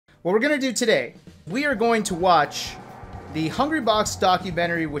what we're going to do today, we are going to watch the Hungrybox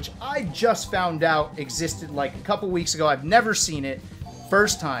documentary, which I just found out existed like a couple weeks ago. I've never seen it.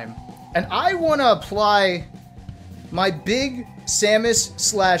 First time. And I want to apply my big Samus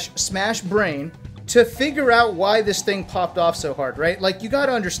 / Smash brain to figure out why this thing popped off so hard, right? Like, you got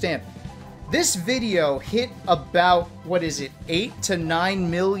to understand. This video hit about, what is it, 8 to 9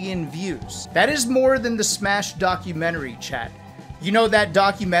 million views. That is more than the Smash documentary, chat. You know that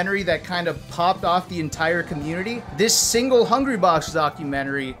documentary that kind of popped off the entire community? This single Hungrybox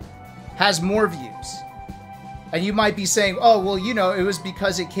documentary has more views. And you might be saying, oh, well, you know, it was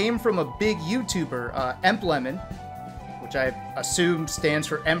because it came from a big YouTuber, Emplemon, which I assume stands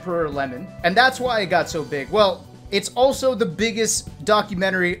for Emperor Lemon. And that's why it got so big. Well, it's also the biggest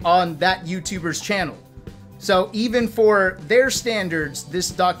documentary on that YouTuber's channel. So even for their standards, this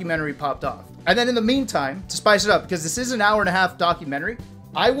documentary popped off. And then in the meantime, to spice it up, because this is an hour-and-a-half documentary,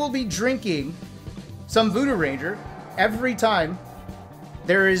 I will be drinking some Voodoo Ranger every time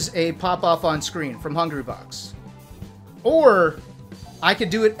there is a pop-off on screen from Hungrybox. Or I could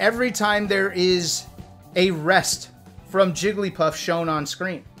do it every time there is a rest from Jigglypuff shown on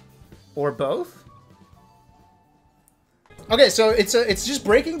screen. Or both. Okay, so it's just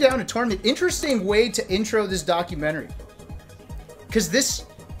breaking down a tournament. Interesting way to intro this documentary. Because this...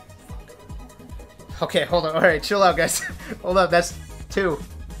 Okay, hold on. All right, chill out, guys. Hold up, that's 2.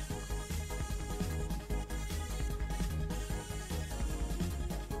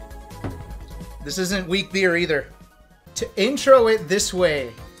 This isn't weak beer either. To intro it this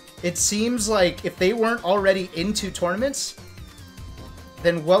way, it seems like if they weren't already into tournaments,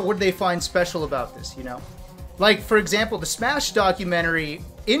 then what would they find special about this, you know? Like, for example, the Smash documentary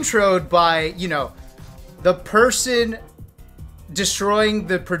introed by, you know, the person destroying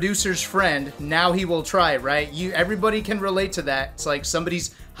the producer's friend. Now he will try, right? Everybody can relate to that. It's like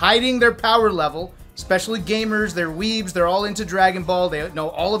somebody's hiding their power level, especially gamers. They're weebs. They're all into Dragon Ball. They know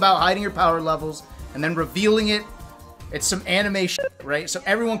all about hiding your power levels and then revealing it. It's some anime shit, right? So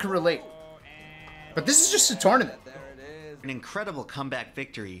everyone can relate. But this is just a tournament. An incredible comeback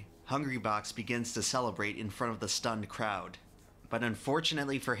victory. Hungrybox begins to celebrate in front of the stunned crowd. But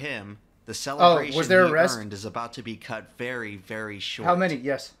unfortunately for him, the celebration he earned is about to be cut very, very short. How many?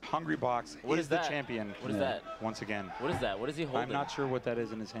 Yes. Hungrybox is the champion. What is that? Once again. What is that? What is he holding? I'm not sure what that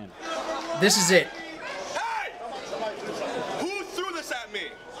is in his hand. This is it. Hey! Who threw this at me?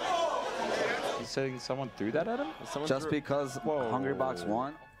 He's saying someone threw that at him? Just because Hungrybox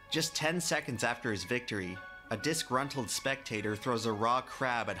won? Just 10 seconds after his victory, a disgruntled spectator throws a raw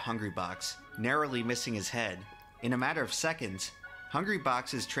crab at Hungrybox, narrowly missing his head. In a matter of seconds,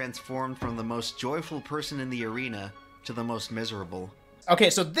 Hungrybox is transformed from the most joyful person in the arena to the most miserable. Okay,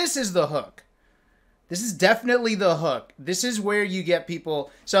 so this is the hook. This is definitely the hook. This is where you get people...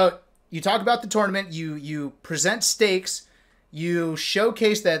 So, you talk about the tournament, you present stakes, you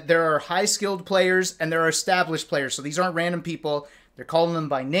showcase that there are high-skilled players and there are established players. So these aren't random people. They're calling them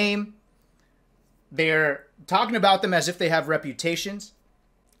by name. They're talking about them as if they have reputations.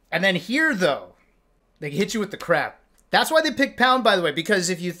 And then here, though, they hit you with the crap. That's why they picked Pound, by the way, because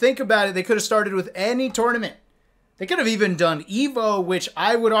if you think about it, they could have started with any tournament. They could have even done Evo, which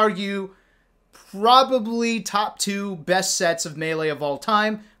I would argue probably top 2 best sets of Melee of all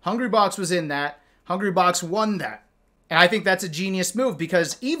time. Hungrybox was in that. Hungrybox won that. And I think that's a genius move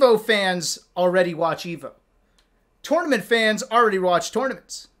because Evo fans already watch Evo. Tournament fans already watch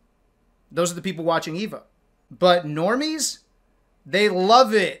tournaments. Those are the people watching Evo. But normies, they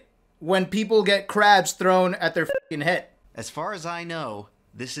love it when people get crabs thrown at their fucking head. As far as I know,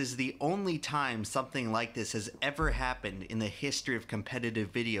 this is the only time something like this has ever happened in the history of competitive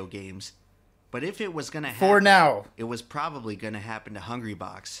video games. But if it was going to happen, for now, it was probably going to happen to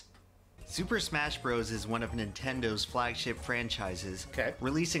Hungrybox. Super Smash Bros. Is one of Nintendo's flagship franchises,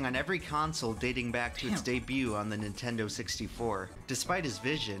 releasing on every console dating back to its debut on the Nintendo 64. Despite his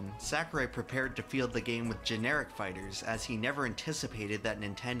vision, Sakurai prepared to field the game with generic fighters, as he never anticipated that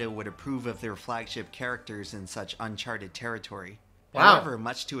Nintendo would approve of their flagship characters in such uncharted territory. Wow. However,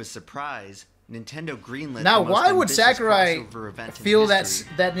 much to his surprise, Nintendo greenlit now, the most why would Sakurai crossover event in feel history,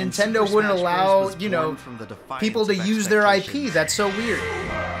 that and Nintendo Super wouldn't Smash allow, Bros. Was you know, born from the defiance people to of use their IP? expectations. That's so weird.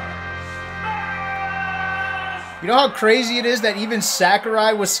 You know how crazy it is that even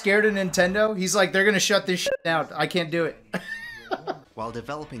Sakurai was scared of Nintendo? He's like, they're going to shut this shit down. I can't do it. While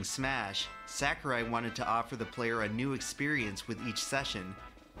developing Smash, Sakurai wanted to offer the player a new experience with each session,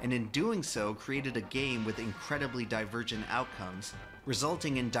 and in doing so created a game with incredibly divergent outcomes,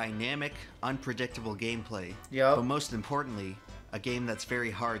 resulting in dynamic, unpredictable gameplay, but most importantly, a game that's very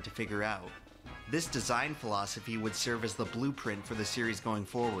hard to figure out. This design philosophy would serve as the blueprint for the series going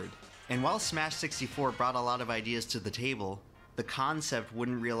forward. And while Smash 64 brought a lot of ideas to the table, the concept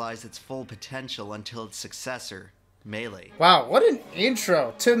wouldn't realize its full potential until its successor, Melee. Wow, what an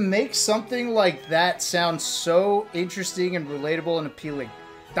intro! To make something like that sound so interesting and relatable and appealing.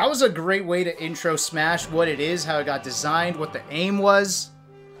 That was a great way to intro Smash, what it is, how it got designed, what the aim was.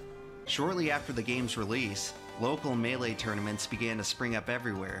 Shortly after the game's release, local Melee tournaments began to spring up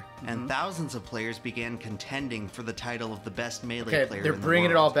everywhere, and thousands of players began contending for the title of the best Melee player in the world. They're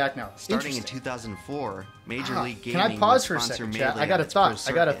bringing it all back now. Starting in 2004, Major League Gaming Can I pause for a second, chat? I got a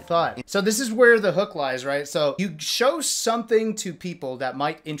thought. So this is where the hook lies, right? So you show something to people that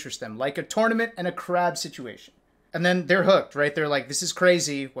might interest them, like a tournament and a crab situation. And then they're hooked, right? They're like, this is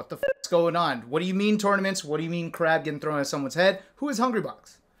crazy. What the f***'s going on? What do you mean tournaments? What do you mean crab getting thrown at someone's head? Who is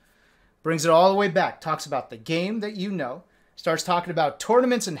Hungrybox? Brings it all the way back. Talks about the game that you know. Starts talking about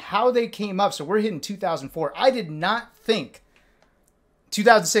tournaments and how they came up. So we're hitting 2004. I did not think,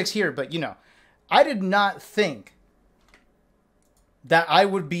 2006 here, but you know, I did not think that I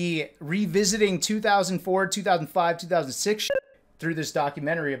would be revisiting 2004, 2005, 2006 through this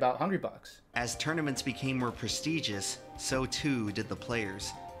documentary about Hungrybox. As tournaments became more prestigious, so too did the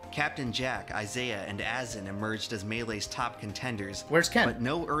players. Captain Jack, Isaiah, and Azin emerged as Melee's top contenders. Where's Ken? But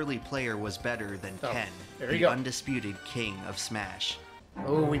no early player was better than Ken, the undisputed king of Smash.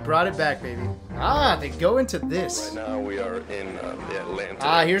 Oh, we brought it back, baby. Ah, they go into this. Right now we are in the Atlanta.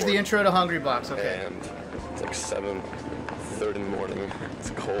 Ah, here's the intro to Hungrybox. Okay. And it's like 7:30 in the morning. It's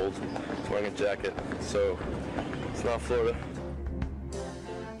cold. I'm wearing a jacket, so it's not Florida.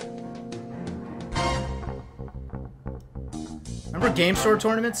 Remember Game Store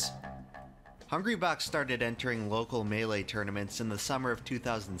tournaments? Hungrybox started entering local Melee tournaments in the summer of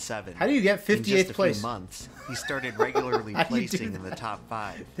 2007. How do you get 58th place? In just a few months, he started regularly placing in the top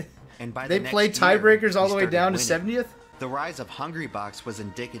 5. And by they the played tiebreakers all the way down to 70th? The rise of Hungrybox was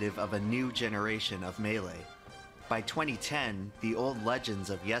indicative of a new generation of Melee. By 2010, the old legends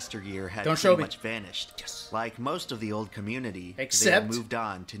of yesteryear had pretty much vanished. Yes. Like most of the old community, they Except had moved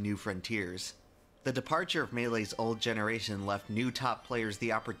on to new frontiers. The departure of Melee's old generation left new top players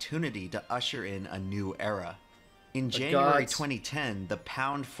the opportunity to usher in a new era. In January 2010, the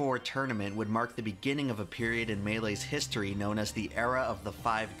Pound 4 tournament would mark the beginning of a period in Melee's history known as the Era of the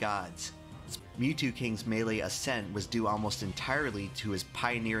Five Gods. Mewtwo King's Melee ascent was due almost entirely to his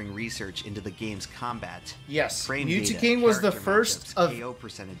pioneering research into the game's combat. Yes, Frame Mewtwo data, King was the character first matchups, of KO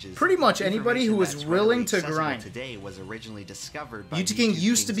percentages, pretty much anybody who was willing to accessible grind. Today was originally discovered by Mewtwo King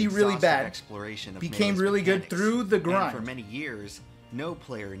used to be really bad, became really good through the grind. And for many years, no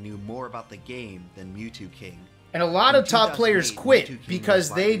player knew more about the game than Mewtwo King. And a lot of top players quit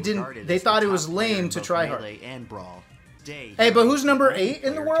because they thought it was lame to try hard. And Brawl. Hey, but who's number 8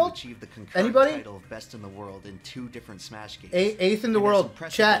 in the world? Anybody? Title of best in the world in 2 different Smash games. 8th in the world.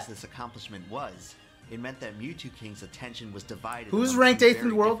 Chat. As this accomplishment was, it meant that Mewtwo King's attention was divided. Who's ranked 8th in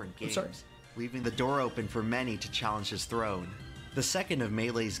the world? I'm sorry. Leaving the door open for many to challenge his throne. The second of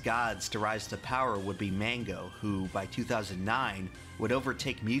Melee's gods to rise to power would be Mango, who by 2009 would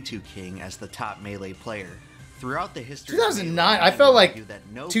overtake Mewtwo King as the top Melee player. Throughout the history 2009, I felt like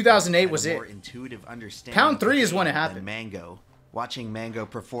 2008 was it. Pound 3 is when it happened. Mango. Watching Mango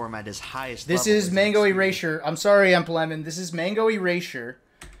perform at his highest This level is Mango Erasure. I'm sorry, Lemon. This is Mango Erasure.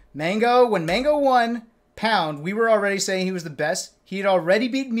 Mango, when Mango won Pound, we were already saying he was the best. He had already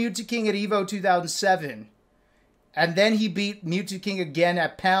beat Mewtwo King at EVO 2007. And then he beat Mewtwo King again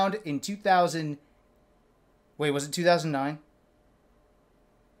at Pound in 2000. Wait, was it 2009?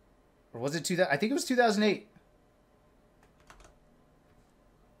 Or was it 2000? I think it was 2008.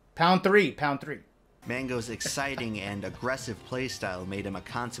 Pound 3. Mango's exciting and aggressive playstyle made him a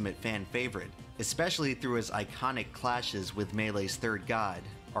consummate fan favorite, especially through his iconic clashes with Melee's third god,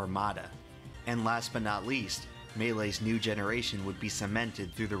 Armada. And last but not least, Melee's new generation would be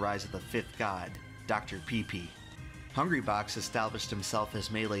cemented through the rise of the fifth god, Dr. PP. Hungrybox established himself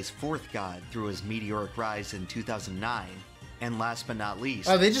as Melee's fourth god through his meteoric rise in 2009, and last but not least,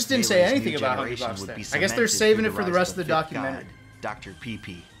 oh, they just didn't say anything about Hungrybox then. I guess they're saving it for the rest of the documentary. Dr.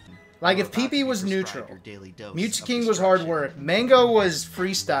 PP. Like if PP was neutral, Mewtwo King was hard work, Mango was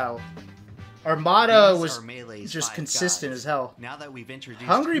freestyle, Armada was just consistent as hell. Now that we've introduced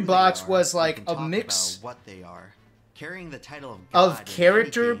Hungrybox was like a mix what they are, carrying the title of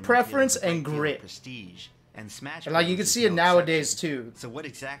character preference and grit. And Smash like you can see it nowadays too. So what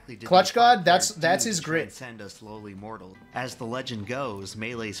exactly did Clutch God? That's his grit. Transcend a slowly mortal. As the legend goes,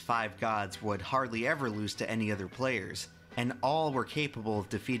 Melee's five gods would hardly ever lose to any other players, and all were capable of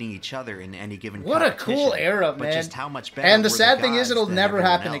defeating each other in any given What a cool era, man. But just how much better and the were sad the thing is, gods it'll than never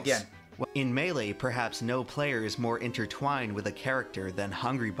everyone happen else? again. In Melee, perhaps no player is more intertwined with a character than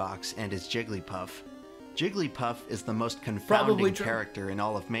Hungrybox and his Jigglypuff. Jigglypuff is the most confounding character in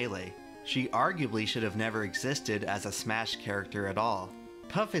all of Melee. She arguably should have never existed as a Smash character at all.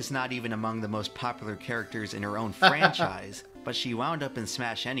 Puff is not even among the most popular characters in her own franchise, but she wound up in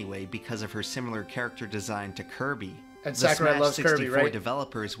Smash anyway because of her similar character design to Kirby. And Sakurai loves Kirby, right?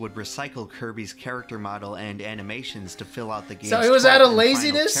 Developers would recycle Kirby's character model and animations to fill out the game's so it was out of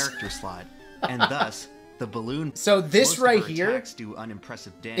laziness character slot, and thus the balloon. So this right here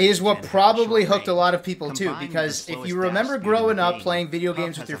is what probably hooked a lot of people too, because if you remember growing up playing video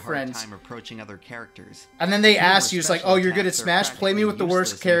games with your friends, and then they asked you, it's like, oh, you're good at Smash, play me with the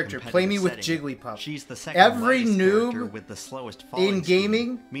worst character, play me with Jigglypuff. Every noob with the slowest in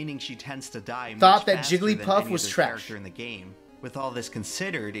gaming meaning she tends to die thought that Jigglypuff was trash in the game. With all this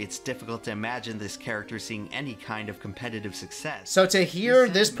considered, it's difficult to imagine this character seeing any kind of competitive success. So to hear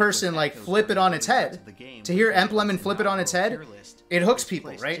this person like flip it on its head, to hear Emplemon flip it on its head, it hooks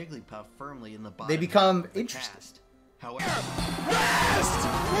people, right? They become interested. However, Rest!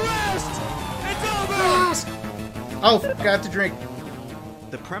 It's over! Rest! Oh, I have to drink.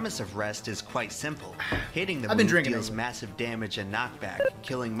 The premise of Rest is quite simple. Hitting the I've been move drinking deals anyway. massive damage and knockback,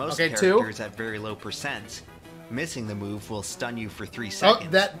 killing most Okay, characters at very low percents. Missing the move will stun you for 3 seconds,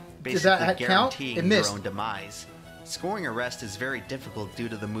 did that count? guaranteeing It your missed. own demise. Scoring a Rest is very difficult due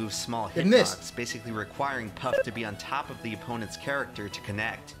to the move's small It missed. hitbox, basically requiring Puff to be on top of the opponent's character to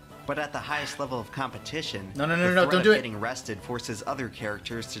connect. But at the highest level of competition, No, the don't threat do of it. getting rested forces other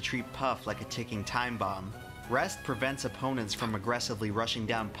characters to treat Puff like a ticking time bomb. Rest prevents opponents from aggressively rushing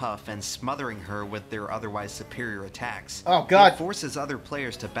down Puff and smothering her with their otherwise superior attacks. Oh, God. It forces other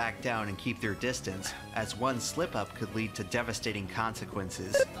players to back down and keep their distance, as one slip-up could lead to devastating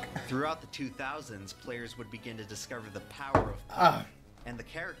consequences. Throughout the 2000s, players would begin to discover the power of Puff, and the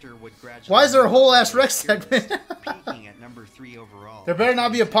character would gradually... Why is there a whole ass Rex segment? peaking at number 3 overall. There better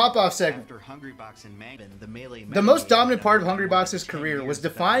not be a pop-off segment. After Hungrybox and Mangan, the Melee The most dominant part of Hungrybox's career was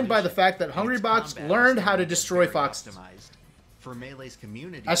defined by the fact that Hungrybox learned how to destroy foxes. For Melee's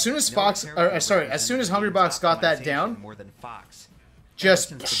community, As soon as Hungrybox got that down, more than Fox.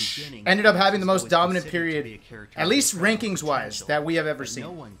 just ended up having the most dominant period, at least rankings-wise, that we have ever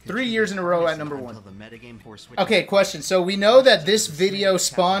seen. 3 years in a row at number 1. Okay, question. So we know that this video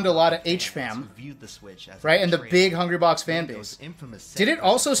spawned a lot of HFAM, right, and the big Hungrybox fan base. Did it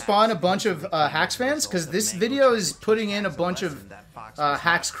also spawn a bunch of Hacks fans? Because this video is putting in a bunch of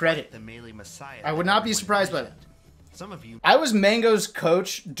Hacks credit. I would not be surprised by that. I was Mango's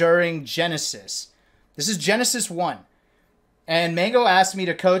coach during Genesis. This is Genesis 1. And Mango asked me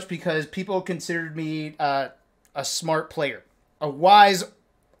to coach because people considered me a smart player. A wise,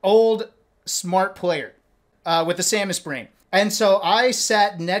 old, smart player with a Samus brain. And so I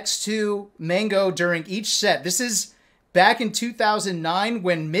sat next to Mango during each set. This is back in 2009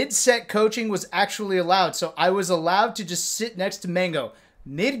 when mid-set coaching was actually allowed. So I was allowed to just sit next to Mango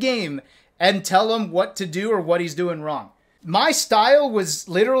mid-game and tell him what to do or what he's doing wrong. My style was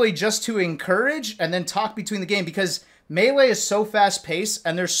literally just to encourage and then talk between the game because Melee is so fast-paced,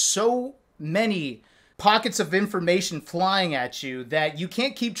 and there's so many pockets of information flying at you that you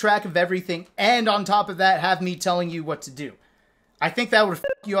can't keep track of everything, and on top of that, have me telling you what to do. I think that would f***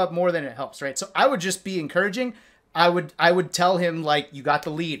 you up more than it helps, right? So I would just be encouraging. I would tell him, like, you got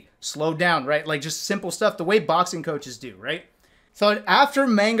the lead. Slow down, right? Like, just simple stuff, the way boxing coaches do, right? So after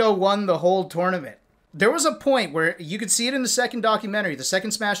Mango won the whole tournament, there was a point where you could see it in the second documentary, the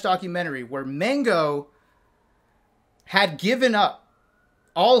second Smash documentary, where Mango had given up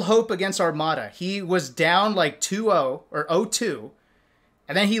all hope against Armada. He was down like 2-0 or 0-2.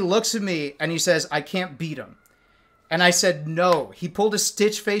 And then he looks at me and he says, I can't beat him. And I said, no. He pulled a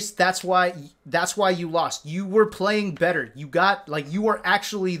Stitch face. That's why you lost. You were playing better. You were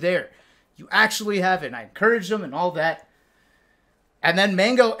actually there. You actually have it. And I encouraged him and all that. And then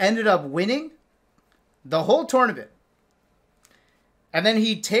Mango ended up winning the whole tournament. And then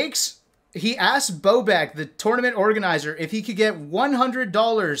he asked Bobak, the tournament organizer, if he could get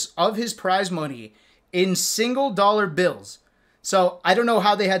 $100 of his prize money in single dollar bills. So I don't know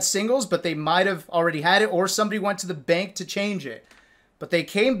how they had singles, but they might have already had it, or somebody went to the bank to change it. But they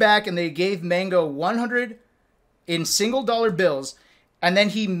came back and they gave Mango 100 in single dollar bills, and then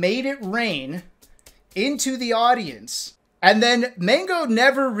he made it rain into the audience. And then Mango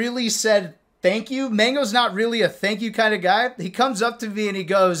never really said thank you. Mango's not really a thank you kind of guy. He comes up to me and he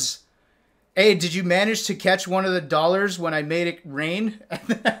goes, hey, did you manage to catch one of the dollars when I made it rain?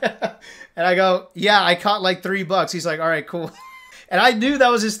 And I go, yeah, I caught like $3. He's like, all right, cool. And I knew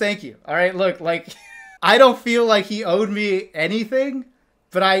that was his thank you. All right, look, like, I don't feel like he owed me anything,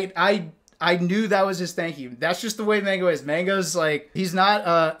 But I knew that was his thank you. That's just the way Mango is. Mango's like, he's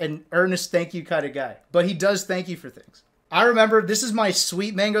not an earnest thank you kind of guy, but he does thank you for things. I remember, this is my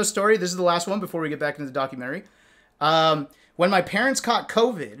sweet Mango story. This is the last one before we get back into the documentary. When my parents caught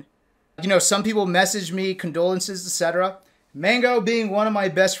COVID, you know, some people messaged me, condolences, etc. Mango being one of my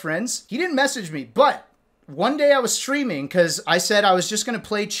best friends, he didn't message me, but one day I was streaming because I said I was just going to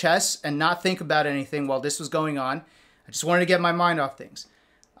play chess and not think about anything while this was going on. I just wanted to get my mind off things.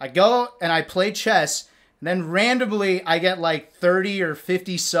 I go and I play chess, and then randomly I get like 30 or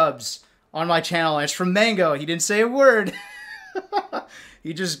 50 subs on my channel, and it's from Mango. He didn't say a word.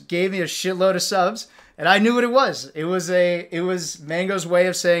 He just gave me a shitload of subs, and I knew what it was. It was Mango's way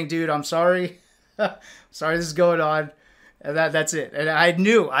of saying, dude, I'm sorry. Sorry this is going on. And that's it. And I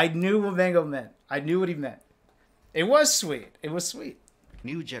knew what Mango meant. I knew what he meant. It was sweet. It was sweet.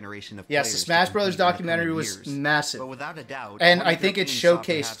 New generation of yes, the Smash Brothers documentary was massive, but without a doubt, and I think it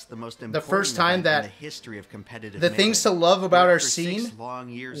showcased the first time that the things to love about our scene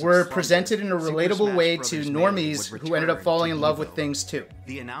were presented in a relatable way to normies who ended up falling in love with things too.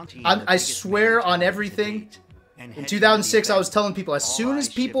 I swear on everything. In 2006, I was telling people, as soon as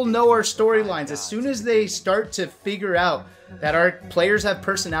people know our storylines, as soon as they start to figure out that our players have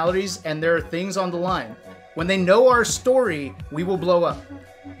personalities and there are things on the line, when they know our story, we will blow up.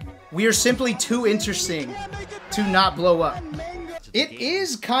 We are simply too interesting to not blow up. It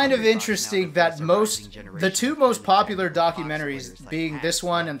is kind of interesting that the two most popular documentaries being this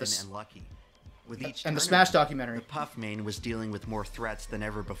one and the Smash documentary, the Puff main was dealing with more threats than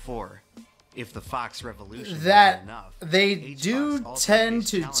ever before. If the Fox Revolution that enough, they do tend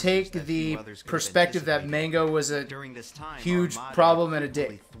to take the perspective that Mango was a huge problem and a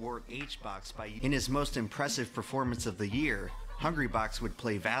dick. In his most impressive performance of the year, Hungrybox would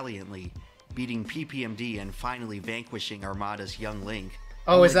play valiantly, beating PPMD and finally vanquishing Armada's Young Link.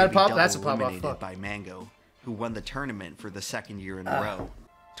 Oh, is that a pop? That's a pop off. By Mango, who won the tournament for the second year in a row.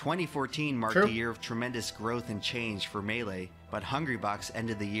 2014 marked a year of tremendous growth and change for Melee, but Hungrybox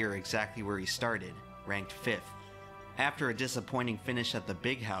ended the year exactly where he started, ranked 5th. After a disappointing finish at the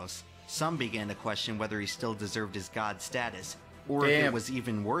Big House, some began to question whether he still deserved his god status, or if it was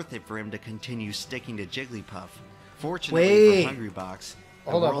even worth it for him to continue sticking to Jigglypuff. Fortunately for Hungrybox,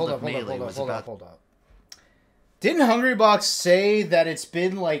 hold up. Didn't Hungrybox say that it's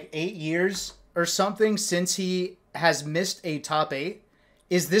been like 8 years or something since he has missed a top 8?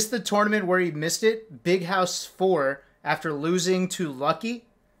 Is this the tournament where he missed it? Big House 4 after losing to Lucky?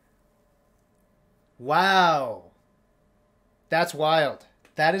 Wow. That's wild.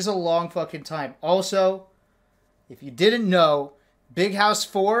 That is a long fucking time. Also, if you didn't know, Big House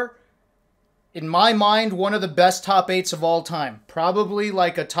 4, in my mind, one of the best top 8s of all time. Probably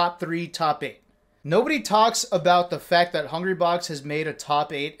like a top 3, top 8. Nobody talks about the fact that Hungrybox has made a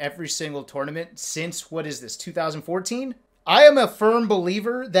top 8 every single tournament since, what is this, 2014? I am a firm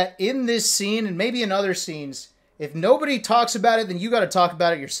believer that in this scene, and maybe in other scenes, if nobody talks about it, then you got to talk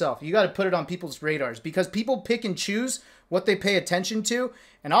about it yourself. You got to put it on people's radars, because people pick and choose what they pay attention to,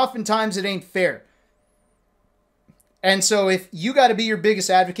 and oftentimes it ain't fair. And so if you got to be your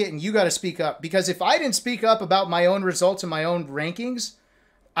biggest advocate and you got to speak up, because if I didn't speak up about my own results and my own rankings,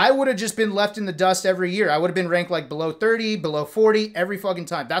 I would have just been left in the dust every year. I would have been ranked like below 30, below 40 every fucking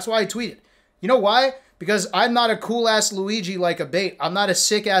time. That's why I tweeted. You know why? Because I'm not a cool-ass Luigi like a bait. I'm not a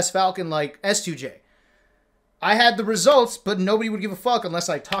sick-ass Falcon like S2J. I had the results, but nobody would give a fuck unless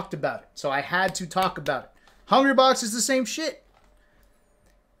I talked about it. So I had to talk about it. Hungrybox is the same shit.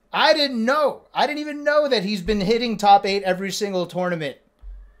 I didn't know. I didn't even know that he's been hitting top 8 every single tournament.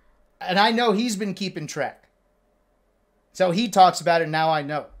 And I know he's been keeping track. So he talks about it, now I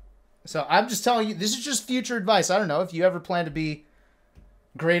know. So I'm just telling you, this is just future advice. I don't know if you ever plan to be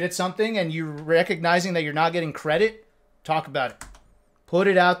great at something and you're recognizing that you're not getting credit, talk about it. Put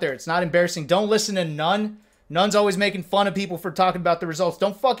it out there. It's not embarrassing. Don't listen to None. None's always making fun of people for talking about the results.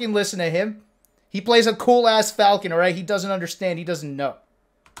 Don't fucking listen to him. He plays a cool-ass Falcon, all right? He doesn't understand. He doesn't know.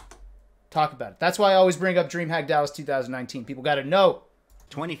 Talk about it. That's why I always bring up DreamHack Dallas 2019. People got to know.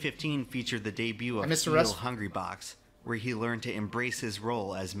 2015 featured the debut of Heel Hungrybox, where he learned to embrace his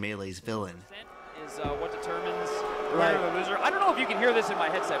role as Melee's villain. Is what determines the winner or the loser. I don't know if you can hear this in my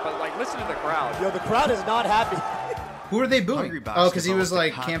headset, but like, listen to the crowd. Yo, the crowd is not happy. Who are they booing? Oh, because he was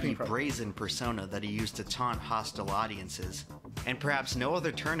like camping. Brazen persona that he used to taunt hostile audiences, and perhaps no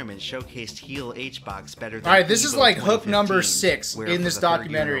other tournament showcased heel H-Box better than. All right, this is like hook number 6 in this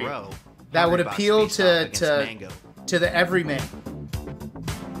documentary that would appeal to the everyman.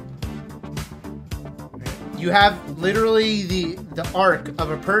 You have literally the arc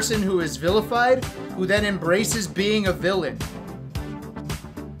of a person who is vilified, who then embraces being a villain.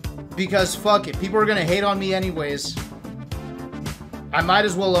 because fuck it. People are gonna hate on me anyways. I might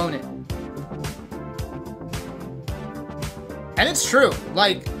as well own it. And it's true.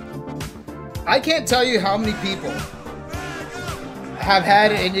 Like, I can't tell you how many people have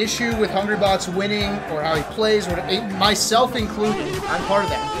had an issue with Hungrybox winning or how he plays, or myself included. I'm part of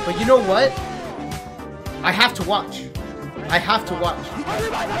that. But you know what? I have to watch. I have to watch.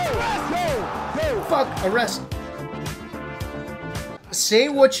 Fuck, arrest. Say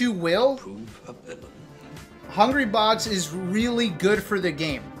what you will. Hungrybox is really good for the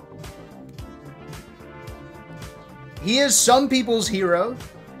game. He is some people's hero,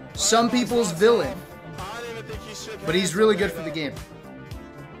 some people's villain, but he's really good for the game.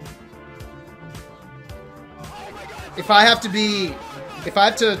 If I have to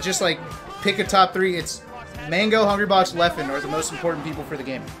just like pick a top 3, it's Mango, Hungrybox, Leffen are the most important people for the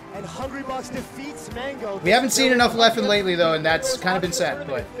game. And Hungrybox defeats Mango. We haven't seen enough Leffen lately though, and that's kind of been sad,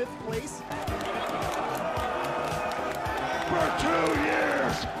 but. For 2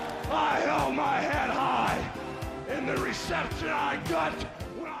 years, I held my head high in the reception I got.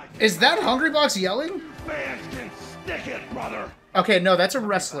 Is that Hungrybox yelling? Fans can stick it, brother. Okay, no, that's a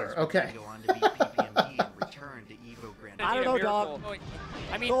wrestler. Okay. I don't know, dog.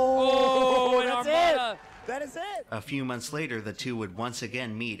 I mean, that's it. That is it. A few months later, the two would once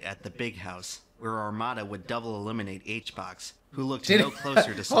again meet at the Big House, where Armada would double eliminate H-Box, who looked no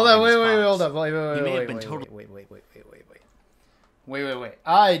closer to solving Hold on, wait, hold on, wait.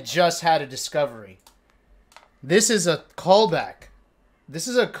 I just had a discovery. This is a callback. This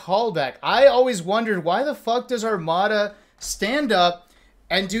is a callback. I always wondered, why the fuck does Armada stand up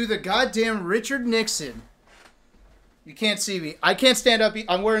and do the goddamn Richard Nixon? You can't see me. I can't stand up.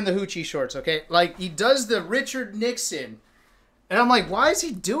 I'm wearing the hoochie shorts, okay? Like, he does the Richard Nixon. And I'm like, why is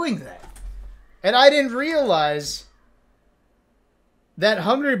he doing that? And I didn't realize that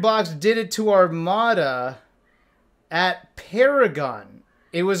Hungrybox did it to Armada at Paragon.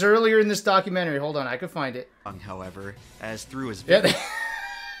 It was earlier in this documentary. Hold on, I could find it. However, as through his video.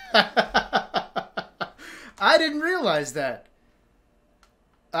 I didn't realize that.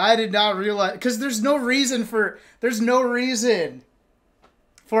 I did not realize, because there's no reason for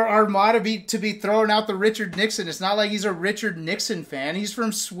Armada to be throwing out the Richard Nixon. It's not like he's a Richard Nixon fan. He's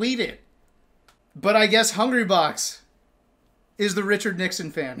from Sweden. But I guess Hungrybox is the Richard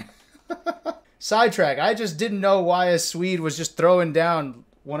Nixon fan. Sidetrack. I just didn't know why a Swede was just throwing down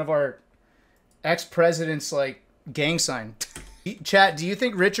one of our ex-president's, like, gang sign. Chat, do you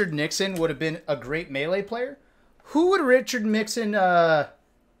think Richard Nixon would have been a great Melee player? Who would Richard Nixon,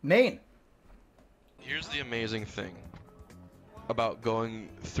 main? Here's the amazing thing about going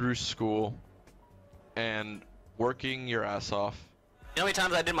through school and working your ass off. You know how many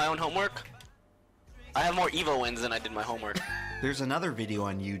times I did my own homework? I have more Evo wins than I did my homework. There's another video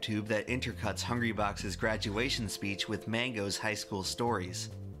on YouTube that intercuts Hungrybox's graduation speech with Mango's high school stories.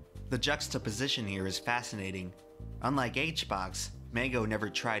 The juxtaposition here is fascinating. Unlike H-Box, Mango never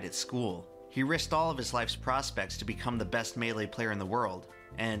tried at school. He risked all of his life's prospects to become the best Melee player in the world,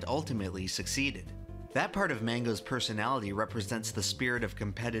 and ultimately succeeded. That part of Mango's personality represents the spirit of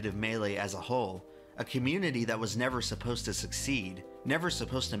competitive Melee as a whole, a community that was never supposed to succeed, never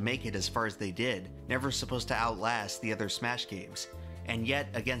supposed to make it as far as they did, never supposed to outlast the other Smash games, and yet,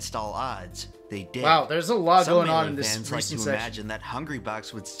 against all odds, they did. Wow, there's a lot Some going on Melee in this fans like to recent imagine that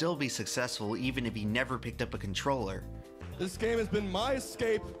Hungrybox would still be successful even if he never picked up a controller. This game has been my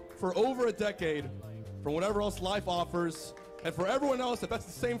escape for over a decade from whatever else life offers. And for everyone else, if that's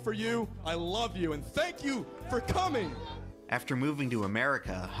the same for you, I love you and thank you for coming. After moving to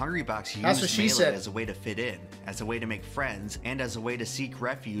America, Hungrybox used Melee as a way to fit in, as a way to make friends, and as a way to seek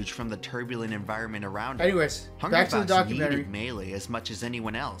refuge from the turbulent environment around him. Anyways, back to the documentary. Needed Melee as much as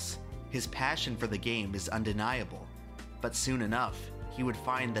anyone else. His passion for the game is undeniable. But soon enough, he would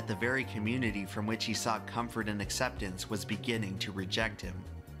find that the very community from which he sought comfort and acceptance was beginning to reject him.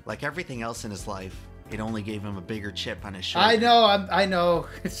 Like everything else in his life, it only gave him a bigger chip on his shoulder. I know.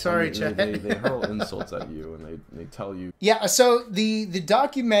 Sorry, Chad. They hurl insults at you and they tell you. Yeah, so the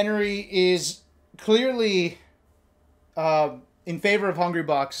documentary is clearly in favor of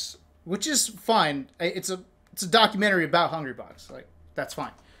Hungrybox, which is fine. It's a documentary about Hungrybox. Like, that's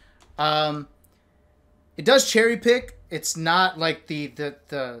fine. It does cherry pick. It's not like the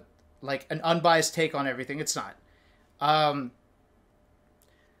like an unbiased take on everything. It's not.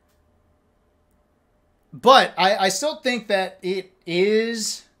 But I still think that it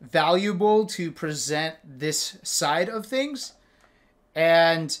is valuable to present this side of things.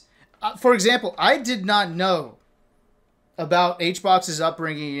 And, for example, I did not know about H-Box's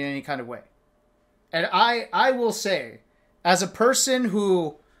upbringing in any kind of way. And I will say, as a person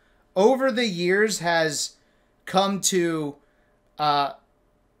who over the years has come to,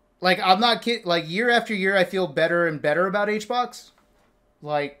 like, I'm not kidding, like, year after year, I feel better and better about HBox.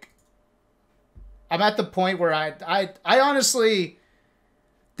 Like, I'm at the point where I honestly,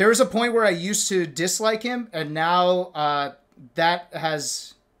 there was a point where I used to dislike him, and now that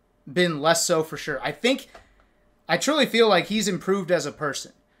has been less so for sure. I truly feel like he's improved as a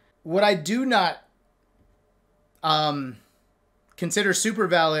person. What I do not consider super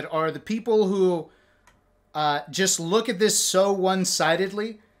valid are the people who just look at this so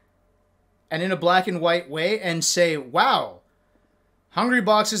one-sidedly and in a black and white way and say, wow,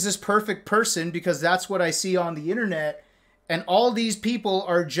 Hungrybox is this perfect person because that's what I see on the internet, and all these people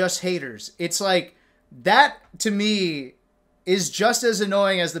are just haters. It's like, that to me is just as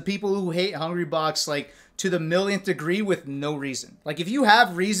annoying as the people who hate Hungrybox, like, to the millionth degree with no reason. Like, if you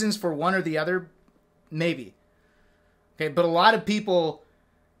have reasons for one or the other, maybe. Okay, but a lot of people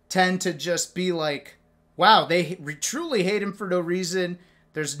tend to just be like, wow, they truly hate him for no reason.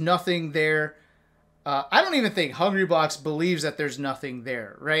 There's nothing there. I don't even think Hungrybox believes that there's nothing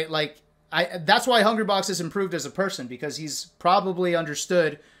there, right? Like, that's why Hungrybox has improved as a person, because he's probably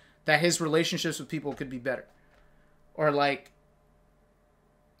understood that his relationships with people could be better. Or like,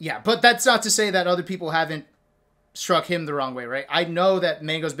 yeah, but that's not to say that other people haven't struck him the wrong way, right? I know that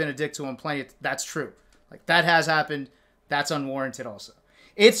Mango's been a dick to him plenty. That's true. Like, that has happened. That's unwarranted also.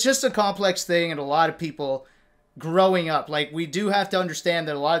 It's just a complex thing, and a lot of people growing up, like, we do have to understand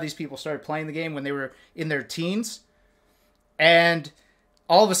that a lot of these people started playing the game when they were in their teens, and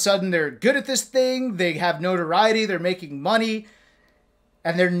all of a sudden they're good at this thing, they have notoriety, they're making money,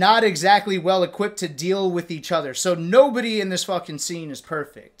 and they're not exactly well equipped to deal with each other. So nobody in this fucking scene is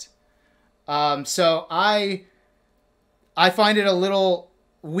perfect. So I find it a little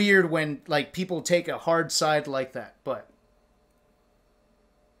weird when, like, people take a hard side like that, but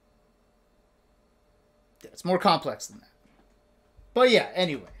it's more complex than that. But yeah,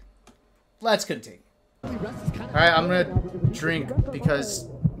 anyway, let's continue. Alright, I'm gonna drink because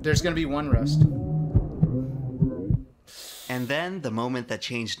there's gonna be one rest. And then the moment that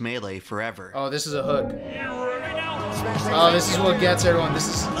changed Melee forever. Oh, this is a hook. Oh, this is what gets everyone. This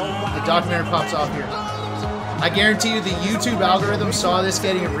is, the documentary pops off here. I guarantee you the YouTube algorithm saw this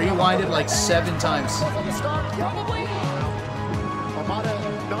getting rewinded like 7 times. Probably. Armada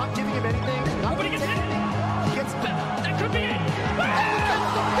not giving him anything. Nobody gets hit. He gets that could be it.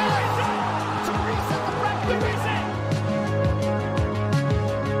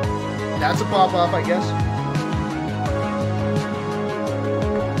 That's a pop off, I guess.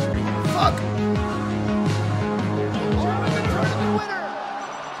 Fuck.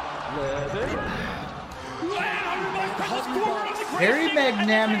 Very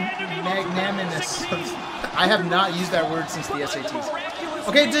magnanimous. I have not used that word since the SATs.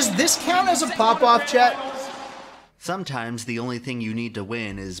 Okay, does this count as a pop-off, chat? Sometimes the only thing you need to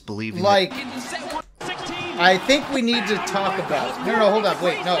win is believing. Like, I think we need to talk about. No, hold up,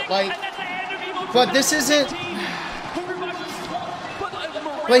 wait, no, like, but this isn't.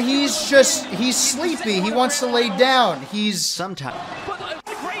 But he's sleepy. He wants to lay down. Sometimes.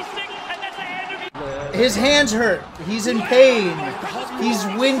 His hands hurt. He's in pain. He's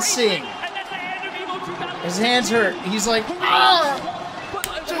wincing. His hands hurt. He's like, ah!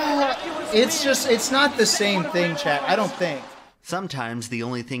 It's not the same thing, chat. I don't think. Sometimes the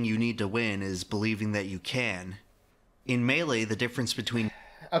only thing you need to win is believing that you can. In Melee, the difference between...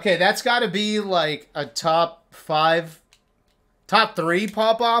 Okay, that's got to be like a top 3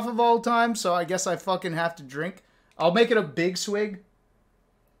 pop-off of all time, so I guess I fucking have to drink. I'll make it a big swig.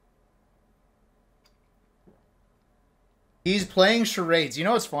 He's playing charades. You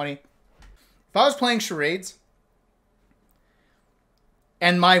know what's funny? If I was playing charades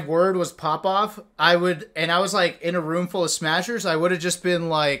and my word was pop off, I was like in a room full of smashers, I would have just been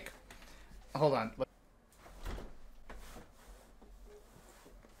like, hold on.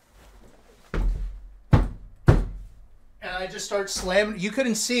 And I just start slamming. You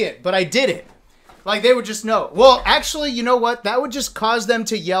couldn't see it, but I did it. Like, they would just know. Well, actually, you know what? That would just cause them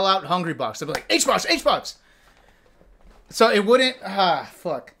to yell out Hungrybox. They'd be like, HBox, HBox. So it wouldn't,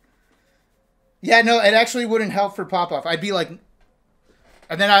 fuck. Yeah, no, it actually wouldn't help for pop-off. I'd be like,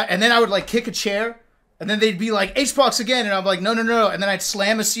 and then I would like kick a chair, and then they'd be like, HBox again, and I'm like, no, no, no, and then I'd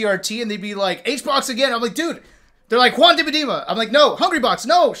slam a CRT, and they'd be like, HBox again. I'm like, dude, they're like, Juan Dibadima. I'm like, no, Hungrybox,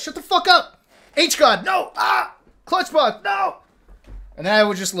 no, shut the fuck up. HGod, no, Clutchbox, no. And then I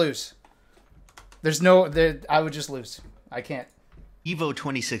would just lose. I would just lose. I can't. EVO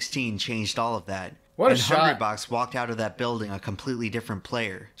 2016 changed all of that. What a shot. Hungrybox walked out of that building a completely different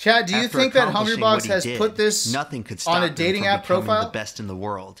player. Chad, do you think that Hungrybox has put this nothing could on a dating app profile? The best in the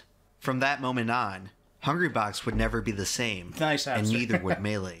world. From that moment on, Hungrybox would never be the same. Nice and answer. neither would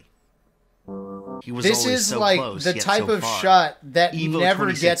Melee. He was This always is so like close, the yet type so of far. shot that Evo never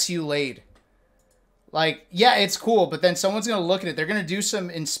 26 gets you laid. Like, yeah, it's cool, but then someone's going to look at it. They're going to do some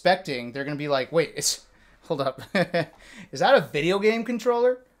inspecting. They're going to be like, wait, hold up. Is that a video game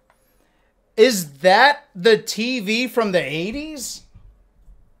controller? Is that the TV from the 80s?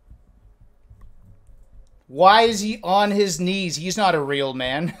 Why is he on his knees? He's not a real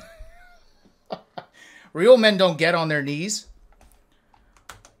man. Real men don't get on their knees.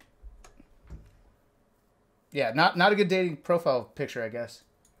 Yeah, not a good dating profile picture, I guess.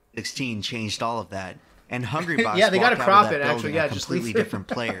 16 changed all of that, and Hungrybox Yeah, they gotta walked crop out of it, that actually. building Yeah, a just completely leave it. different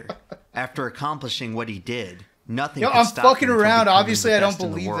player. After accomplishing what he did, nothing Yo, could I'm stop fucking him from around. becoming Obviously, the I don't best in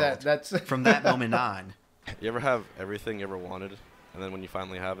the believe world. that. That's From that moment on. You ever have everything you ever wanted, and then when you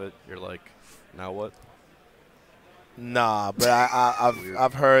finally have it, you're like, now what? Nah, but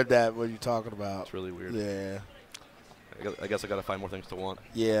I've heard that. What you're talking about? It's really weird. Yeah. I guess I gotta find more things to want.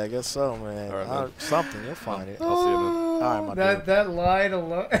 Yeah, I guess so, man. All right, man. Something, you'll find it. I'll see you, man. All right, my dude. that line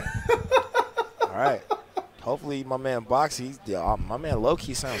alone. All right. Hopefully, my man Boxy, my man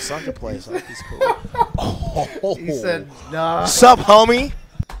Low-Key sounds sunken place. I hope he's cool. Oh. He said, nah. Sup, homie?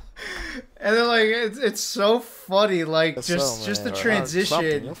 And then, like, it's so funny. Like, That's just so, the man. transition.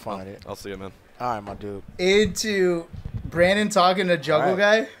 Something, you'll find it. I'll see you, man. All right, my dude. Into Brandon talking to Juggle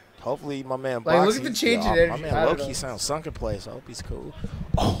Guy. Hopefully, my man Boxy. Like, look at the change in energy. My I man don't Low-Key know. sounds sunken place. I hope he's cool.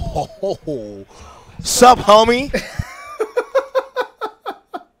 Oh. Sup, homie?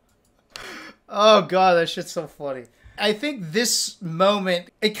 Oh, God, that shit's so funny. I think this moment,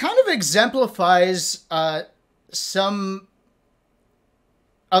 it kind of exemplifies some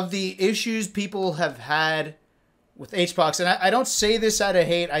of the issues people have had with HBox. And I don't say this out of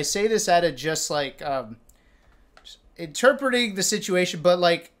hate. I say this out of just, like, just interpreting the situation. But,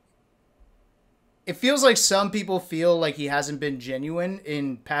 like, it feels like some people feel like he hasn't been genuine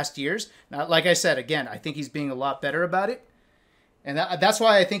in past years. Now, like I said, again, I think he's being a lot better about it. And that's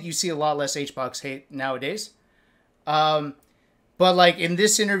why I think you see a lot less HBox hate nowadays. But, like, in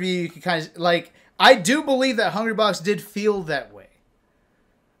this interview, you can kind of, like, I do believe that Hungrybox did feel that way.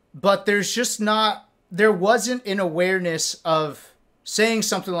 But there's just not, there wasn't an awareness of saying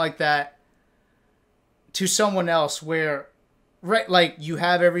something like that to someone else where, right, like, you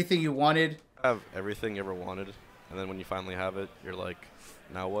have everything you wanted. Have everything you ever wanted, and then when you finally have it, you're like,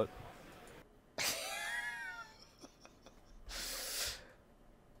 now what?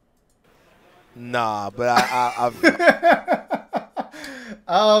 Nah, but I've.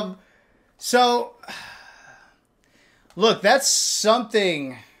 So, look, that's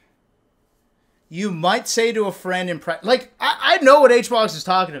something you might say to a friend in like, I know what HBox is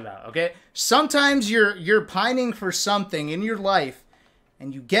talking about, okay? Sometimes you're pining for something in your life,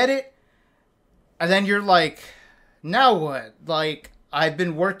 and you get it, and then you're like, now what? Like, I've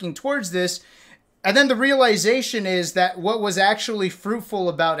been working towards this. And then the realization is that what was actually fruitful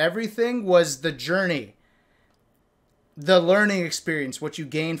about everything was the journey, the learning experience, what you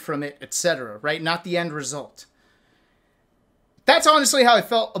gained from it, etc., right? Not the end result. That's honestly how I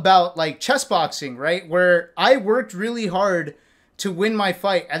felt about, like, chess boxing, right? Where I worked really hard to win my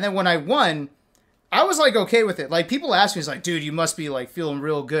fight, and then when I won, I was, like, okay with it. Like, people ask me, it's like, dude, you must be, like, feeling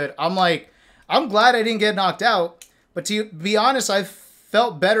real good. I'm like, I'm glad I didn't get knocked out, but to be honest, I've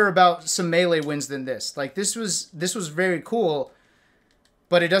felt better about some Melee wins than this. Like, this was very cool,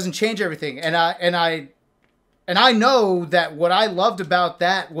 but it doesn't change everything. And I know that what I loved about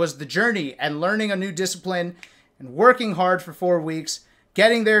that was the journey and learning a new discipline and working hard for 4 weeks,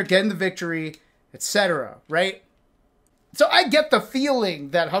 getting there, getting the victory, etc. Right? So I get the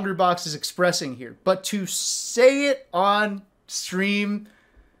feeling that Hungrybox is expressing here, but to say it on stream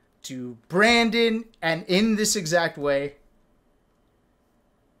to Brandon and in this exact way,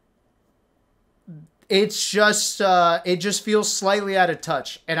 it's just, it just feels slightly out of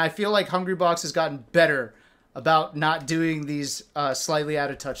touch. And I feel like Hungrybox has gotten better about not doing these slightly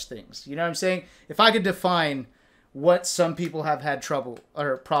out of touch things. You know what I'm saying? If I could define what some people have had trouble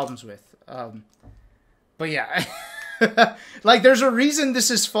or problems with. But yeah, like, there's a reason this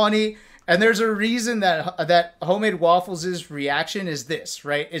is funny. And there's a reason that Homemade Waffles' reaction is this,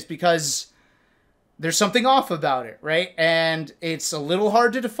 right? It's because there's something off about it, right? And it's a little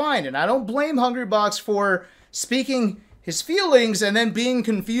hard to define. And I don't blame Hungrybox for speaking his feelings and then being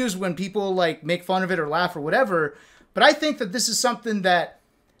confused when people, like, make fun of it or laugh or whatever. But I think that this is something that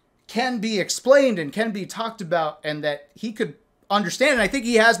can be explained and can be talked about and that he could understand. And I think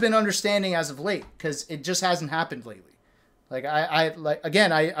he has been understanding as of late because it just hasn't happened lately. Like,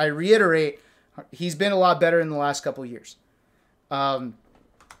 I reiterate, he's been a lot better in the last couple of years.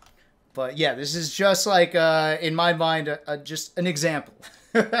 But yeah, this is just like, in my mind, just an example.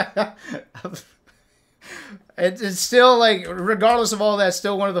 It's still like, regardless of all that,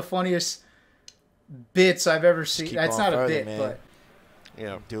 still one of the funniest bits I've ever seen. That's not a bit, man. But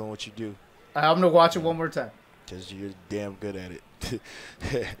yeah, doing what you do. I'm gonna watch it one more time because you're damn good at it.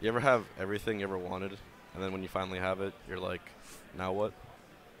 You ever have everything you ever wanted, and then when you finally have it, you're like, now what?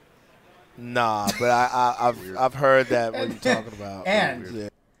 Nah, but I've heard that what you're talking about. And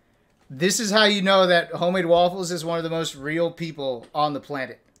this is how you know that Homemade Waffles is one of the most real people on the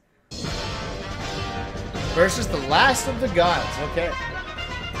planet. Versus the last of the gods. Okay.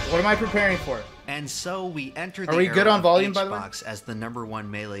 What am I preparing for? And so we enter the era of HBox as the #1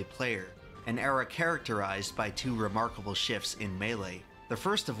 Melee player, an era characterized by two remarkable shifts in Melee, the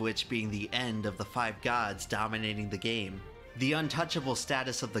first of which being the end of the 5 gods dominating the game. The untouchable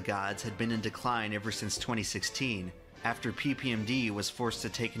status of the gods had been in decline ever since 2016, after PPMD was forced to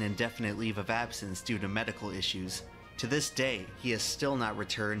take an indefinite leave of absence due to medical issues. To this day, he has still not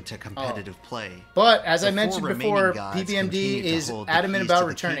returned to competitive play. But as I mentioned before, PPMD is adamant about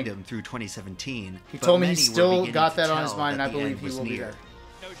returning through 2017. He told me he still got that on his mind, and I believe he will be there.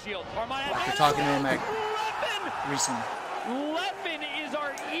 No shield. After talking to him recently. Leffen is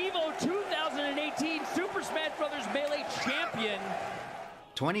our EVO 2018 Super Smash Bros. Melee champion.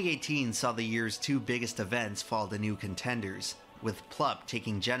 2018 saw the year's 2 biggest events fall to new contenders, with Plup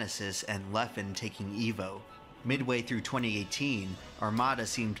taking Genesis and Leffen taking EVO. Midway through 2018, Armada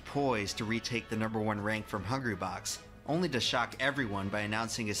seemed poised to retake the #1 rank from Hungrybox, only to shock everyone by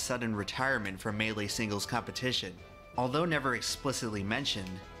announcing his sudden retirement from Melee singles competition. Although never explicitly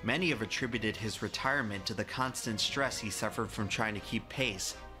mentioned, many have attributed his retirement to the constant stress he suffered from trying to keep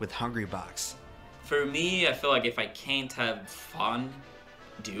pace with Hungrybox. For me, I feel like if I can't have fun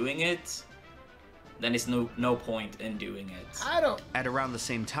doing it, then it's no point in doing it. At around the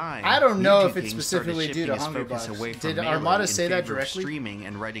same time, I don't know if King it's specifically due to Hungrybox. Did Armada say that directly? Streaming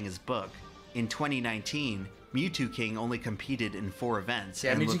and writing his book. In 2019, Mewtwo King only competed in 4 events.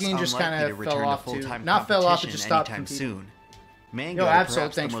 Yeah, and Mewtwo looks King just kind of fell off too. Not fell off, but just stopped competing. Soon. Mango,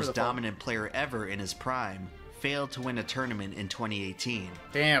 perhaps the most dominant player ever in his prime, failed to win a tournament in 2018.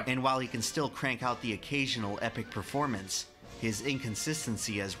 Damn. And while he can still crank out the occasional epic performance, his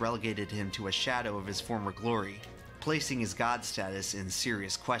inconsistency has relegated him to a shadow of his former glory, placing his god status in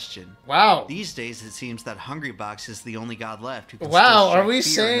serious question. Wow. These days it seems that Hungrybox is the only god left who can are we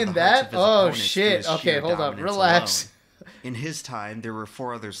saying that? Oh shit. Okay, hold up. Relax. In his time, there were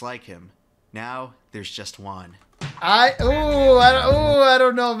 4 others like him. Now, there's just one. I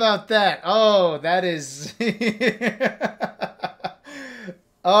don't know about that. Oh, that is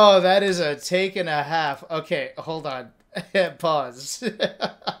oh, that is a take and a half. Okay, hold on. Pause.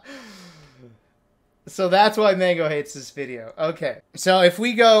 So that's why Mango hates this video. Okay. So if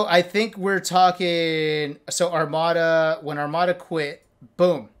we go, I think we're talking, so Armada, when Armada quit,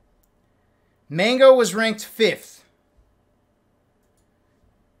 boom. Mango was ranked 5th.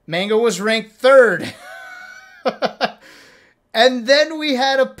 Mango was ranked 3rd. And then we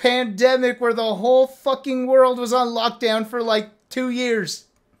had a pandemic where the whole fucking world was on lockdown for like 2 years.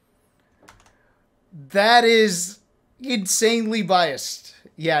 That is insanely biased.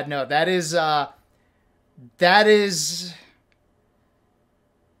 Yeah, no, that is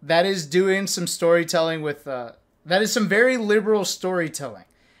doing some storytelling with that is some very liberal storytelling.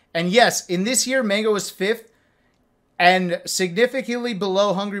 And yes, in this year Mango was 5th and significantly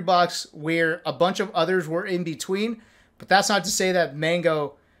below Hungrybox, where a bunch of others were in between, but that's not to say that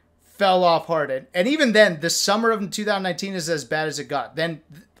Mango fell off hard. And even then, the summer of 2019 is as bad as it got. Then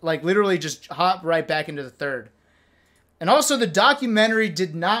like literally just hopped right back into the 3rd. And also, the documentary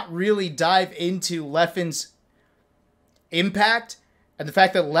did not really dive into Leffen's impact and the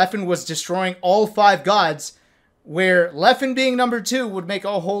fact that Leffen was destroying all 5 gods, where Leffen being number 2 would make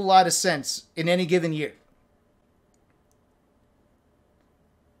a whole lot of sense in any given year.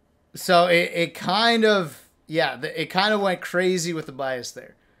 So it kind of, yeah, it kind of went crazy with the bias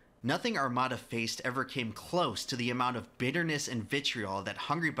there. Nothing Armada faced ever came close to the amount of bitterness and vitriol that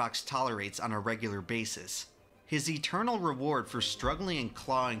Hungrybox tolerates on a regular basis. His eternal reward for struggling and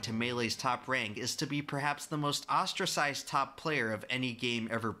clawing to Melee's top rank is to be perhaps the most ostracized top player of any game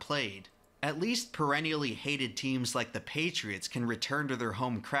ever played. At least perennially hated teams like the Patriots can return to their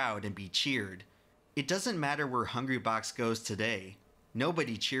home crowd and be cheered. It doesn't matter where Hungrybox goes today.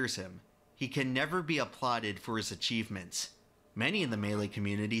 Nobody cheers him. He can never be applauded for his achievements. Many in the Melee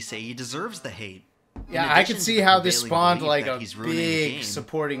community say he deserves the hate. Yeah, I can see how this spawned like a big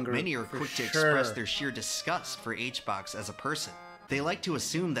supporting group. Many are quick to express their sheer disgust for HBox as a person. They like to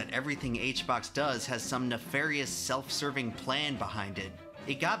assume that everything HBox does has some nefarious self-serving plan behind it.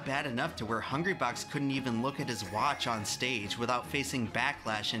 It got bad enough to where Hungrybox couldn't even look at his watch on stage without facing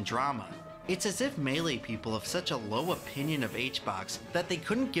backlash and drama. It's as if Melee people have such a low opinion of HBox that they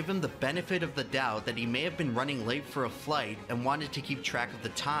couldn't give him the benefit of the doubt that he may have been running late for a flight and wanted to keep track of the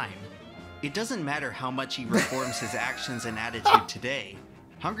time. It doesn't matter how much he reforms his actions and attitude today.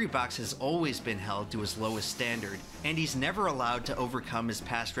 Hungrybox has always been held to his lowest standard, and he's never allowed to overcome his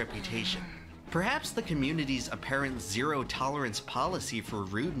past reputation. Perhaps the community's apparent zero-tolerance policy for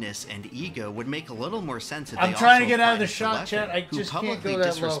rudeness and ego would make a little more sense if they I'm trying to also get out of the find shot, chat. I who just can't publicly go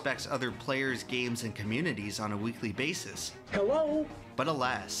that low. disrespects other players, games, and communities on a weekly basis. Hello? But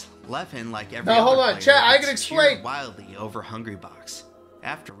alas, Leffen, like every No, other hold on, player, chat, I gets can explain. cheered wildly over Hungrybox.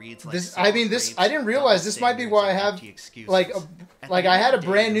 After reads like This, I mean, this. I didn't realize this might be why I have like I had a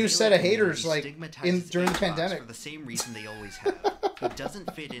brand new set of haters like during the pandemic. For the same reason they always have. It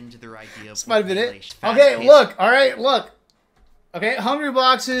doesn't fit into their idea of This might have been it. Okay, look. All right, look. Okay,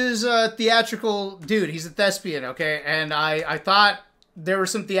 Hungrybox is a theatrical dude. He's a thespian. Okay, and I thought there were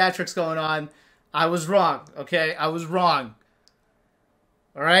some theatrics going on. I was wrong. Okay, I was wrong.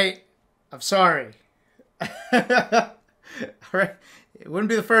 All right, I'm sorry. All right. It wouldn't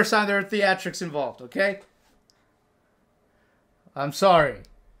be the first time there were theatrics involved, okay? I'm sorry.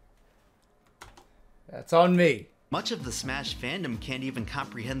 That's on me. Much of the Smash fandom can't even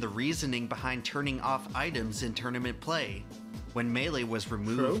comprehend the reasoning behind turning off items in tournament play. When Melee was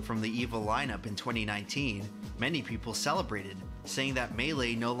removed from the EVO lineup in 2019, many people celebrated, saying that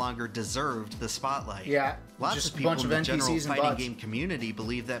Melee no longer deserved the spotlight. Yeah, Lots just of a people bunch in of the general NPCs and fighting bots. game community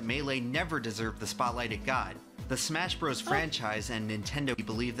believe that Melee never deserved the spotlight it got. The Smash Bros. Franchise and Nintendo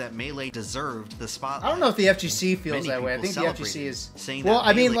believe that Melee deserved the spotlight. I don't know if the FGC feels Many that way. I people think the FGC celebrated, is. saying Well, that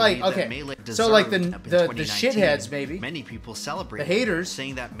I mean, Melee like, believed that okay, Melee so like the deserved up in 2019. shitheads maybe. Many people celebrated, The haters.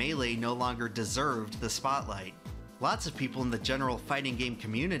 saying that Melee no longer deserved the spotlight. Lots of people in the general fighting game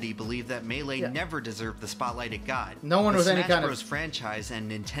community believe that Melee never deserved the spotlight it got. No one the with any Smash kind of- Bros. Franchise and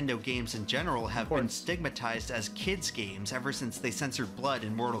Nintendo games in general have been stigmatized as kids' games ever since they censored blood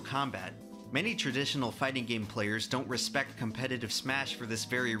in Mortal Kombat. Many traditional fighting game players don't respect competitive Smash for this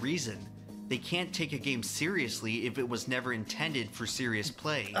very reason. They can't take a game seriously if it was never intended for serious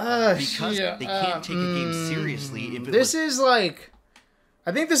play. Because they can't take a game seriously if it This is like,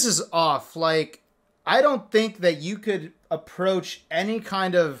 I think this is off. Like, I don't think that you could approach any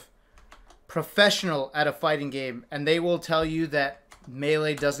kind of professional at a fighting game and they will tell you that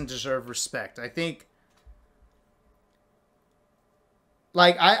Melee doesn't deserve respect. I think,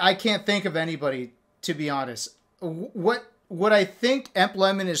 like, I can't think of anybody, to be honest. What I think Emp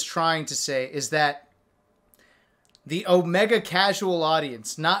Lemon is trying to say is that the Omega casual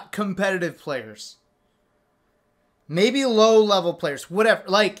audience, not competitive players, maybe low-level players, whatever,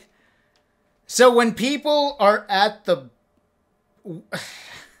 like, so when people are at the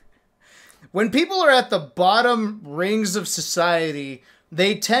bottom rings of society,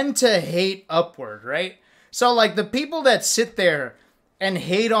 they tend to hate upward, right? So, like, the people that sit there and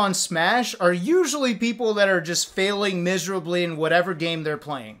hate on Smash are usually people that are just failing miserably in whatever game they're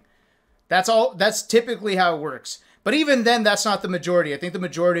playing. That's typically how it works. But even then, that's not the majority. I think the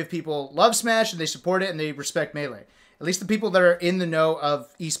majority of people love Smash and they support it and they respect Melee. At least the people that are in the know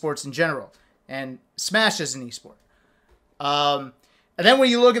of esports in general. And Smash is an esport. And then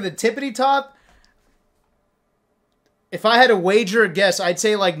when you look at the tippity top, if I had to wager a guess, I'd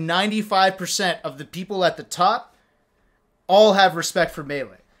say like 95% of the people at the top all have respect for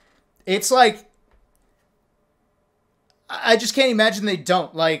Melee. It's like, I just can't imagine they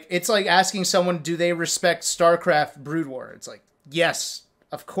don't. Like, it's like asking someone, do they respect StarCraft Brood War? It's like, yes,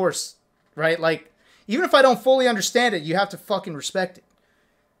 of course, right? Like, even if I don't fully understand it, you have to fucking respect it.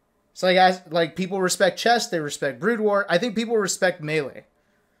 It's like people respect chess, they respect Brood War. I think people respect Melee,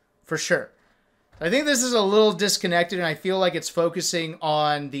 for sure. I think this is a little disconnected, and I feel like it's focusing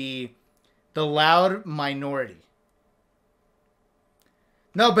on the loud minority.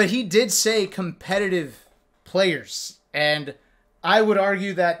 No, but he did say competitive players, and I would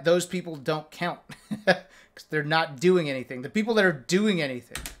argue that those people don't count because they're not doing anything. The people that are doing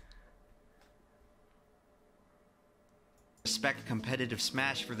anything. Respect competitive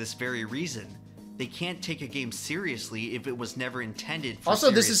Smash for this very reason. They can't take a game seriously if it was never intended for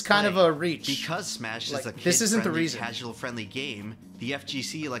Also, this serious is kind play. of a reach. Because Smash Like, is a this isn't the kid-friendly, reason. casual-friendly game, the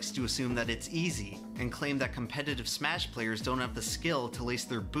FGC likes to assume that it's easy and claim that competitive Smash players don't have the skill to lace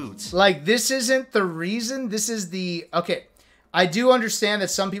their boots. Like, this isn't the reason. This is the... Okay, I do understand that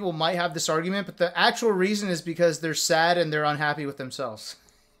some people might have this argument, but the actual reason is because they're sad and they're unhappy with themselves.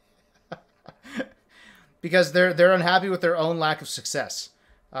 Because they're unhappy with their own lack of success.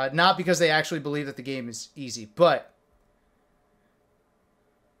 Not because they actually believe that the game is easy. But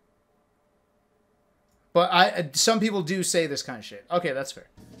But some people do say this kind of shit. Okay, that's fair.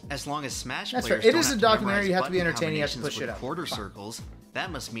 As long as Smash That's players fair. It don't is have a to documentary. memorize You have to be button entertaining. You have to combinations push it with up. quarter Fine. circles,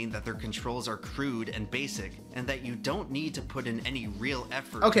 that must mean that their controls are crude and basic, and that you don't need to put in any real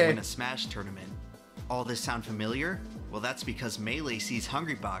effort to win a Smash tournament. All this sound familiar? Well, that's because Melee sees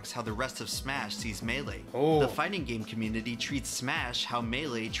Hungrybox how the rest of Smash sees Melee. Oh. The fighting game community treats Smash how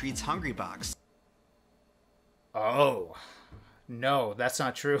Melee treats Hungrybox. Oh. No, that's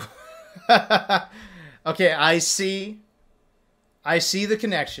not true. Okay, I see the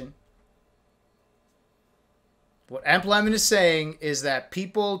connection. What Amp Lemon is saying is that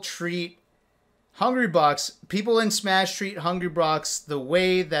people treat Hungrybox, people in Smash treat Hungrybox the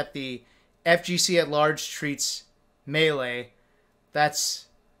way that the FGC at large treats Melee. That's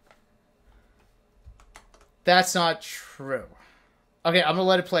not true. Okay, I'm gonna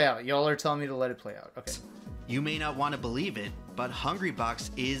let it play out. Y'all are telling me to let it play out. Okay. You may not want to believe it, but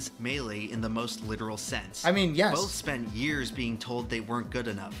Hungrybox is Melee in the most literal sense. I mean, yes. Both spent years being told they weren't good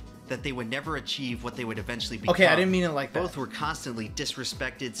enough, that they would never achieve what they would eventually become. Okay, I didn't mean it like that. Both were constantly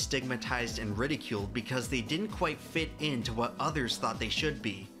disrespected, stigmatized, and ridiculed because they didn't quite fit into what others thought they should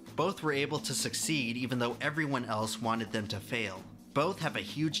be. Both were able to succeed even though everyone else wanted them to fail. Both have a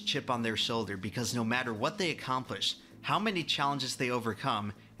huge chip on their shoulder because no matter what they accomplish, how many challenges they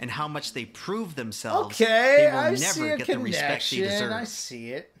overcome, and how much they prove themselves, they will never get the respect they deserve. I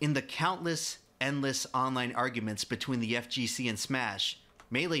see it. In the countless, endless online arguments between the FGC and Smash,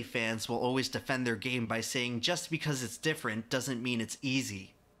 Melee fans will always defend their game by saying just because it's different doesn't mean it's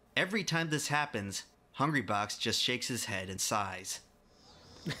easy. Every time this happens, Hungrybox just shakes his head and sighs.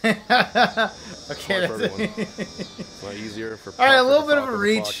 Okay, it's hard for everyone. It's not easier for all right, a little bit of a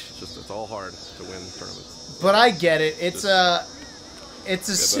reach. It's all hard to win tournaments. But I get it. It's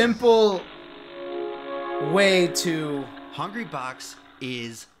a simple way to. Hungrybox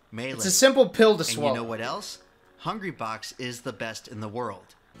is Melee. It's a simple pill to swallow. And you know what else? Hungrybox is the best in the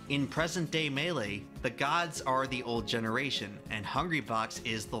world. In present-day Melee, the gods are the old generation, and Hungrybox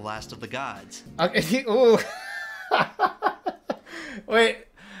is the last of the gods. Okay. Ooh. Wait.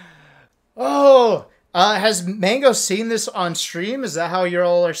 Oh. Has Mango seen this on stream? Is that how you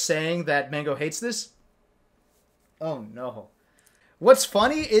all are saying that Mango hates this? Oh no. What's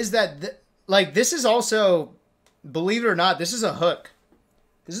funny is that this is also, believe it or not, this is a hook.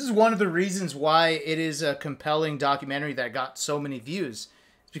 This is one of the reasons why it is a compelling documentary that got so many views.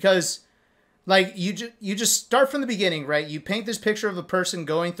 It's because, like, you just start from the beginning, right? You paint this picture of a person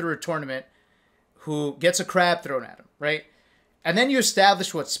going through a tournament who gets a crab thrown at him, right? And then you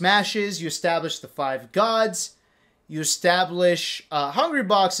establish what Smash is. You establish the 5 gods. You establish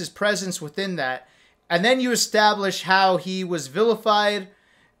Hungrybox's presence within that. And then you establish how he was vilified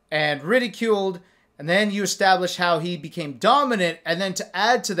and ridiculed. And then you establish how he became dominant. And then to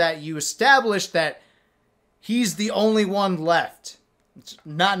add to that, you establish that he's the only one left. It's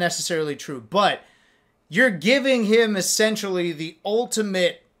not necessarily true, but you're giving him essentially the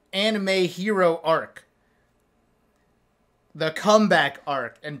ultimate anime hero arc. The comeback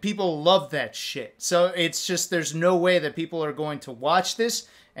arc. And people love that shit. So it's just, there's no way that people are going to watch this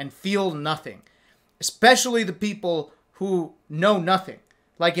and feel nothing. Especially the people who know nothing.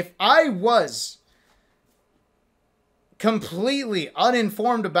 Like, if I was completely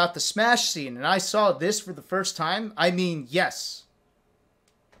uninformed about the Smash scene and I saw this for the first time, I mean, yes,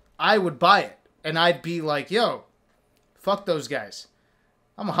 I would buy it. And I'd be like, yo, fuck those guys.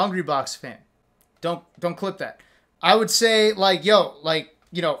 I'm a Hungrybox fan. Don't clip that. I would say, like, yo, like,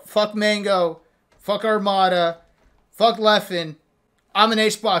 you know, fuck Mango, fuck Armada, fuck Leffen. I'm an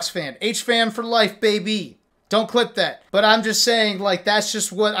H-Box fan. H-fan for life, baby. Don't clip that. But I'm just saying, like, that's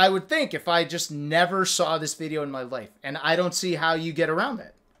just what I would think if I just never saw this video in my life. And I don't see how you get around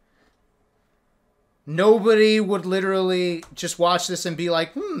that. Nobody would literally just watch this and be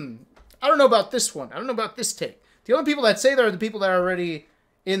like, I don't know about this one. I don't know about this take. The only people that say that are the people that are already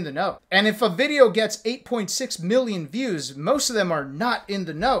in the know. And if a video gets 8.6 million views, most of them are not in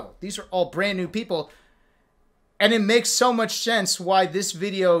the know. These are all brand new people. And it makes so much sense why this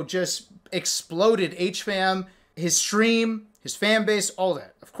video just exploded. HFam, his stream, his fan base, all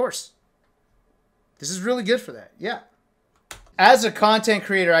that. Of course. This is really good for that. Yeah. As a content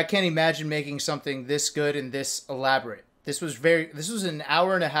creator, I can't imagine making something this good and this elaborate. This was an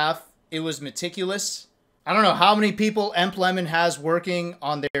hour and a half. It was meticulous. I don't know how many people Emp Lemon has working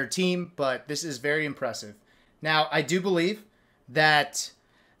on their team, but this is very impressive. Now, I do believe that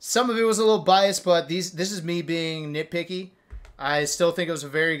some of it was a little biased, but this is me being nitpicky. I still think it was a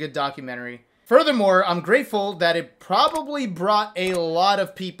very good documentary. Furthermore, I'm grateful that it probably brought a lot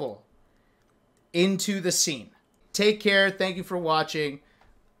of people into the scene. Take care. Thank you for watching.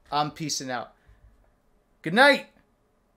 I'm peacing out. Good night.